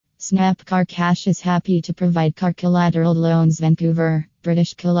Snap Car Cash is happy to provide car collateral loans Vancouver,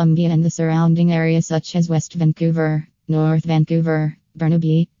 British Columbia and the surrounding areas such as West Vancouver, North Vancouver,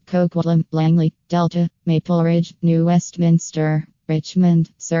 Burnaby, Coquitlam, Langley, Delta, Maple Ridge, New Westminster, Richmond,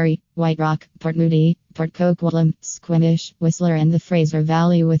 Surrey, White Rock, Port Moody, Port Coquitlam, Squamish, Whistler and the Fraser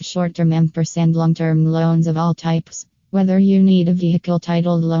Valley with short-term and long-term loans of all types. Whether you need a vehicle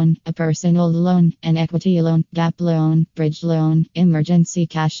titled loan, a personal loan, an equity loan, gap loan, bridge loan, emergency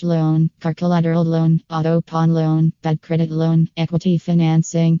cash loan, car collateral loan, auto pawn loan, bad credit loan, equity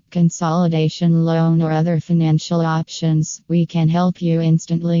financing, consolidation loan or other financial options, we can help you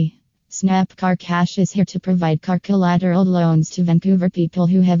instantly. Snap Car Cash is here to provide car collateral loans to Vancouver people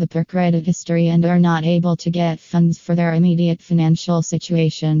who have a poor credit history and are not able to get funds for their immediate financial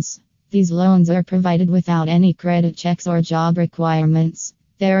situations. These loans are provided without any credit checks or job requirements.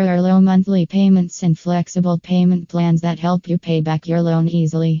 There are low monthly payments and flexible payment plans that help you pay back your loan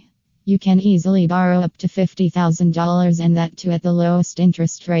easily. You can easily borrow up to $50,000 and that too at the lowest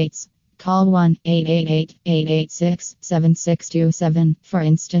interest rates. Call 1-888-886-7627 for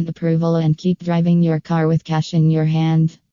instant approval and keep driving your car with cash in your hand.